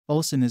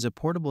Olsen is a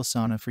portable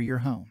sauna for your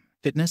home.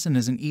 Nisan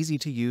is an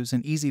easy-to-use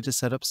and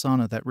easy-to-set-up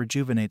sauna that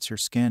rejuvenates your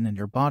skin and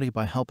your body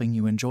by helping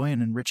you enjoy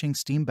an enriching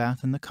steam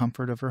bath in the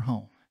comfort of your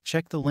home.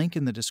 Check the link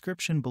in the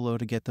description below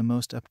to get the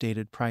most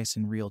updated price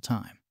in real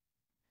time.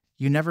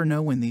 You never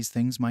know when these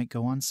things might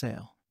go on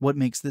sale. What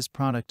makes this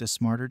product a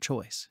smarter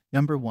choice?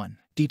 Number 1.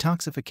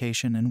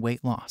 Detoxification and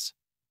weight loss.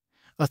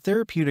 A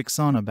therapeutic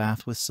sauna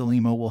bath with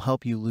Selemo will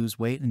help you lose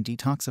weight and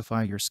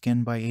detoxify your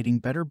skin by aiding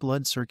better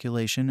blood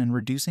circulation and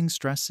reducing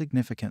stress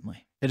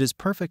significantly. It is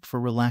perfect for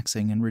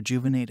relaxing and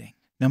rejuvenating.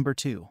 Number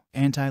 2.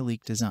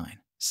 Anti-leak design.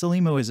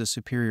 Selemo is a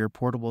superior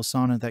portable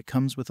sauna that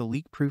comes with a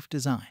leak-proof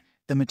design.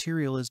 The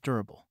material is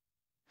durable,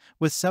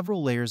 with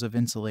several layers of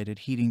insulated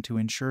heating to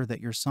ensure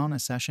that your sauna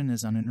session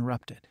is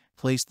uninterrupted.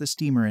 Place the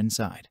steamer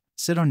inside.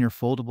 Sit on your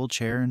foldable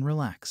chair and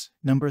relax.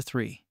 Number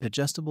 3.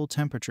 Adjustable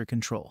temperature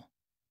control.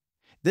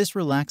 This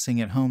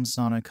relaxing at-home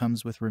sauna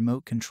comes with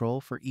remote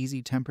control for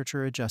easy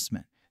temperature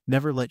adjustment.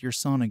 Never let your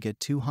sauna get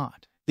too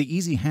hot. The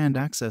easy hand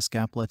access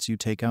gap lets you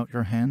take out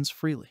your hands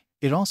freely.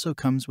 It also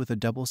comes with a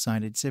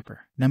double-sided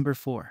zipper. Number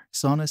 4.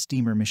 Sauna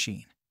steamer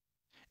machine.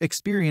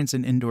 Experience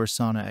an indoor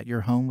sauna at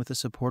your home with a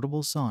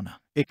supportable sauna.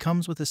 It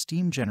comes with a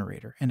steam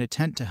generator and a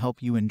tent to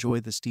help you enjoy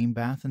the steam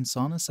bath and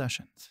sauna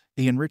sessions.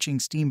 The enriching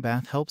steam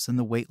bath helps in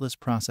the weightless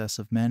process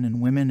of men and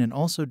women and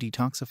also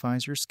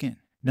detoxifies your skin.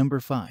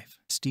 Number 5.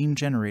 Steam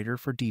generator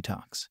for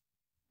detox.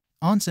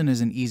 Onsen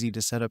is an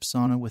easy-to-set-up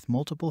sauna with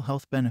multiple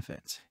health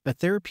benefits. A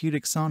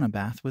therapeutic sauna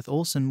bath with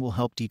Olsen will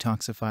help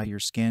detoxify your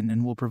skin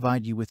and will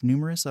provide you with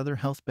numerous other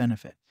health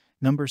benefits.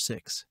 Number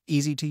 6.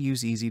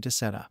 Easy-to-use,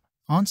 easy-to-set-up.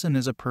 Onsen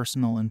is a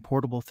personal and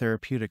portable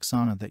therapeutic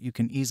sauna that you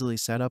can easily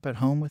set up at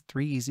home with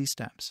 3 easy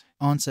steps.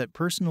 Onset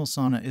Personal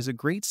Sauna is a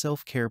great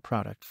self-care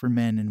product for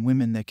men and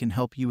women that can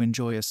help you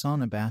enjoy a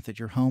sauna bath at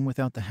your home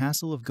without the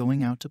hassle of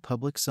going out to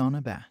public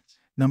sauna baths.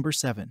 Number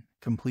 7.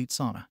 Complete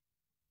Sauna.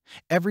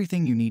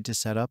 Everything you need to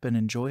set up and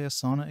enjoy a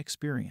sauna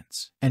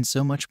experience, and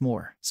so much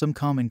more. Some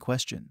common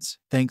questions.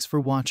 Thanks for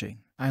watching.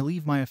 I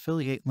leave my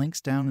affiliate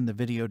links down in the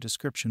video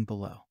description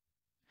below.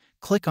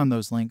 Click on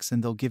those links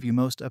and they'll give you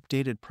most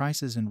updated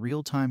prices in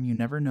real time. You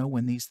never know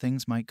when these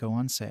things might go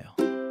on sale.